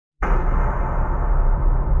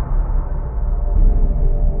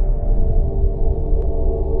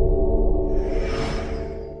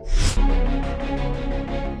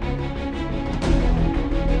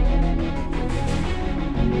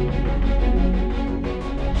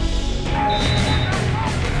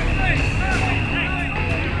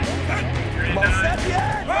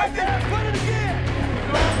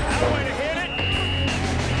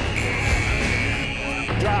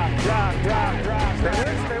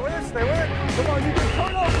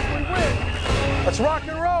Let's rock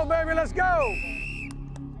and roll, baby, let's go.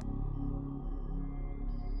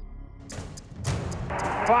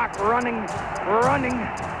 Clock running.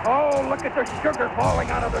 Oh, look at the sugar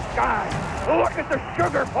falling out of the sky. Look at the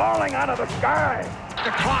sugar falling out of the sky.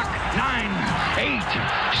 The clock, 9, 8,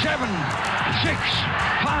 7, 6,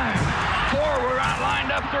 5, 4, we're out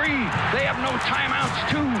lined up 3. They have no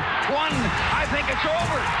timeouts, 2, 1. I think it's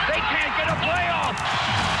over. They can't get a playoff.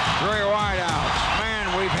 3 wideouts. Man,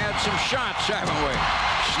 we've had some shots, haven't we?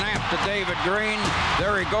 Snap to David Green.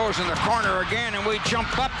 There he goes in the corner again, and we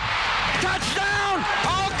jump up. Touchdown!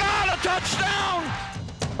 Oh, God, a touchdown!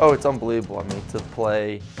 Oh, it's unbelievable. I mean, to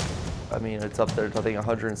play, I mean, it's up there to, I think,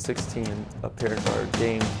 116 appearance or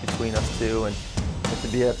games between us two, and to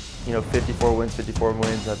be at, 54 wins,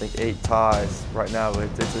 I think 8 ties right now.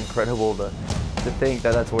 It's incredible to think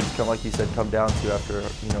that that's what it's come, like you said, come down to after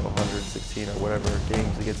 116 or whatever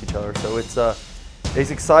games against each other. So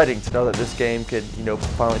it's exciting to know that this game could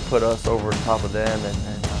finally put us over top of them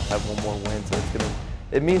and have one more win. So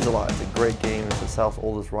it means a lot. It's a great game. It's the South's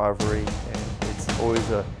oldest rivalry, and it's always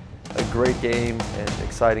a great game and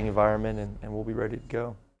exciting environment, and we'll be ready to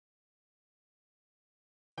go.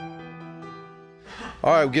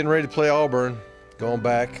 All right, we're getting ready to play Auburn, going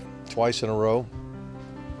back twice in a row.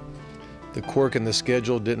 The quirk in the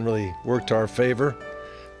schedule didn't really work to our favor,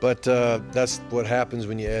 but that's what happens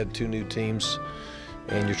when you add 2 new teams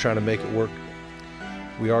and you're trying to make it work.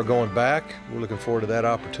 We are going back. We're looking forward to that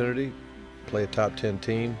opportunity, play a top 10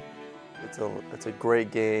 team. It's a great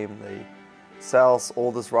game. The South's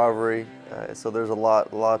oldest rivalry, so there's a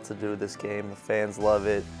lot to do with this game. The fans love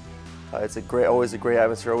it. It's always a great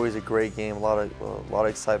atmosphere, always a great game. A lot of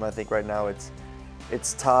excitement. I think right now it's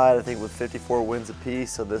tied. I think with 54 wins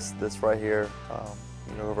apiece. So this right here,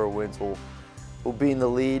 whoever wins will be in the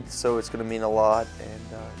lead. So it's going to mean a lot,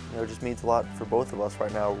 and it just means a lot for both of us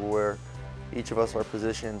right now, where each of us are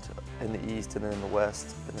positioned in the East and in the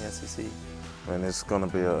West in the SEC. And it's going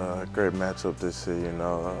to be a great matchup this year.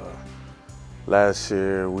 Last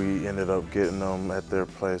year we ended up getting them at their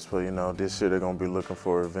place, but this year they're going to be looking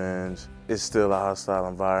for revenge. It's still a hostile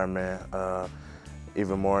environment,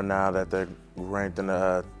 even more now that they're ranked in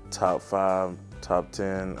the top 5, top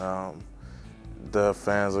 10. The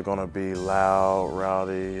fans are going to be loud,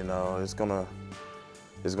 rowdy. It's going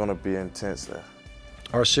to be intense there.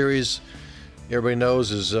 Our series, everybody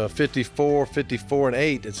knows, is 54, 54, and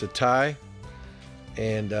 8. It's a tie,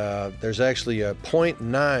 and there's actually a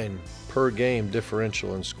 .9 per game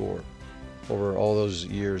differential in score over all those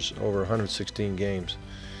years, over 116 games.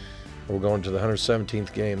 We're going to the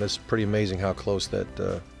 117th game. That's pretty amazing how close that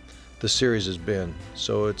the series has been.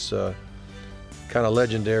 So it's kind of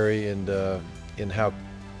legendary in how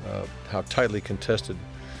tightly contested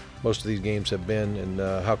most of these games have been, and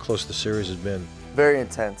how close the series has been. Very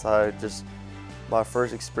intense. My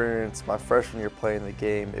first experience, my freshman year playing the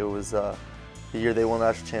game, it was the year they won the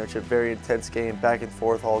national championship. Very intense game, back and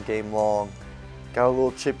forth all game long. Got a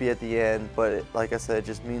little chippy at the end, but like I said, it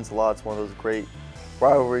just means a lot. It's one of those great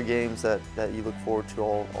rivalry games that you look forward to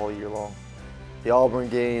all year long. The Auburn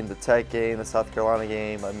game, the Tech game, the South Carolina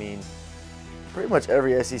game, I mean, pretty much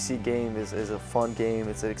every SEC game is a fun game.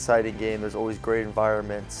 It's an exciting game. There's always great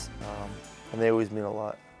environments, and they always mean a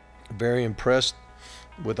lot. Very impressed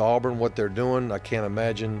with Auburn, what they're doing. I can't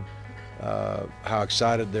imagine how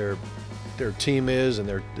excited their team is and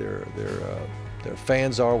their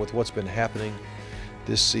fans are with what's been happening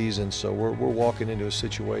this season. So we're walking into a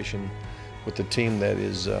situation with a team that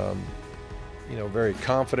is very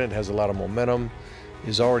confident, has a lot of momentum,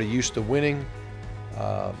 is already used to winning.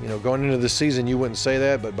 Going into the season you wouldn't say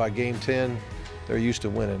that, but by game 10 they're used to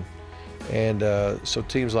winning, and so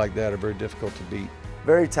teams like that are very difficult to beat.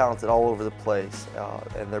 Very talented all over the place,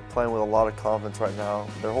 and they're playing with a lot of confidence right now.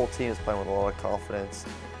 Their whole team is playing with a lot of confidence.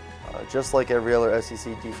 Just like every other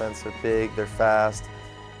SEC defense, they're big, they're fast,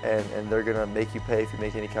 and they're going to make you pay if you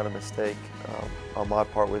make any kind of mistake on my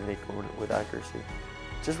part with accuracy.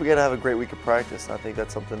 Just we got to have a great week of practice. I think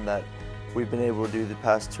that's something that we've been able to do the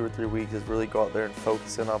past 2 or 3 weeks, is really go out there and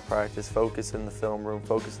focus in on practice, focus in the film room,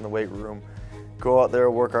 focus in the weight room, go out there,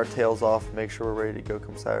 work our tails off, and make sure we're ready to go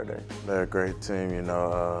come Saturday. They're a great team,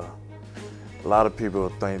 A lot of people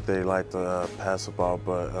think they like to pass the ball,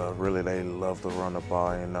 but really they love to run the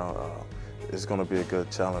ball. It's going to be a good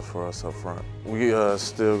challenge for us up front. We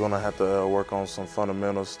still going to have to work on some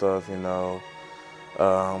fundamental stuff,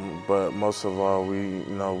 but most of all, we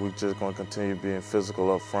just going to continue being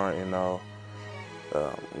physical up front.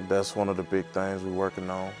 That's one of the big things we're working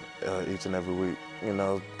on each and every week.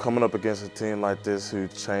 Coming up against a team like this who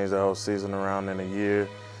changed our whole season around in a year,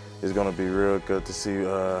 it's going to be real good to see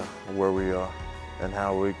where we are and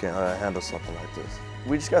how we can handle something like this.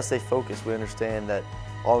 We just gotta stay focused. We understand that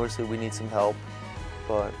obviously we need some help,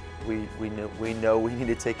 but we know we need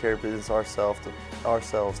to take care of business ourselves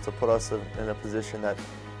to put us in a position that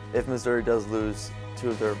if Missouri does lose 2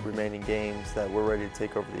 of their remaining games, that we're ready to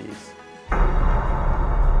take over the East.